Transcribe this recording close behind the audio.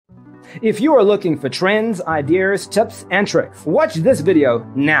If you are looking for trends, ideas, tips, and tricks, watch this video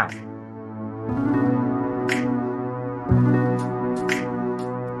now.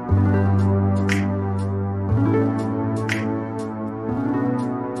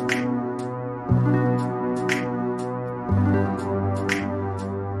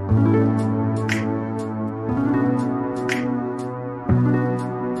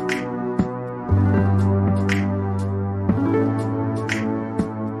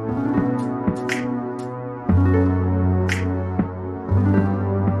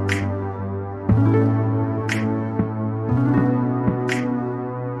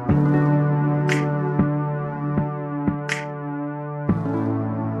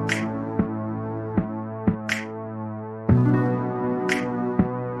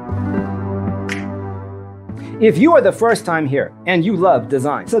 If you are the first time here and you love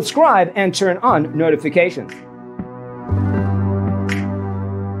design, subscribe and turn on notifications.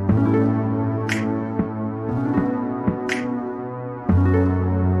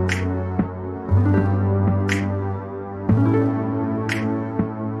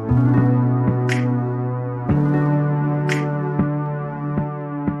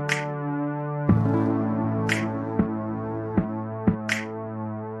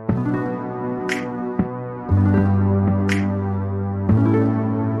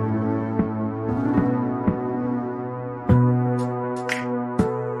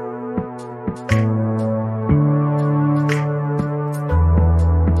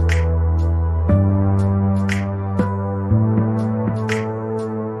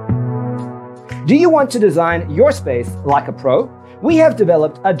 Do you want to design your space like a pro? We have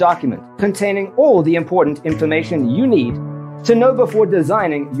developed a document containing all the important information you need to know before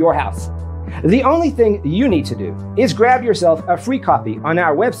designing your house. The only thing you need to do is grab yourself a free copy on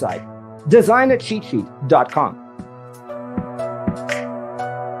our website, designitcheatsheet.com.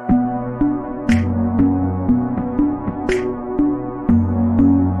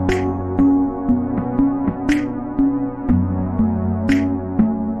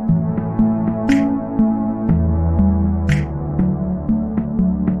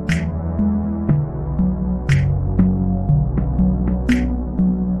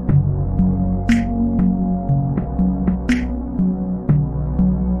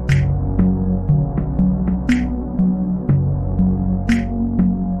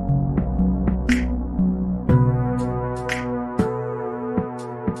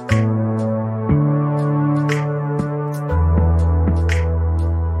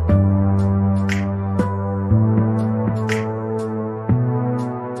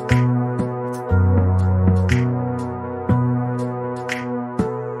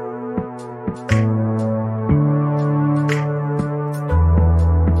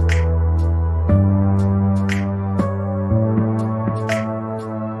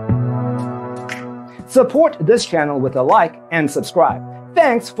 Support this channel with a like and subscribe.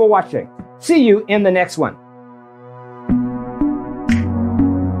 Thanks for watching. See you in the next one.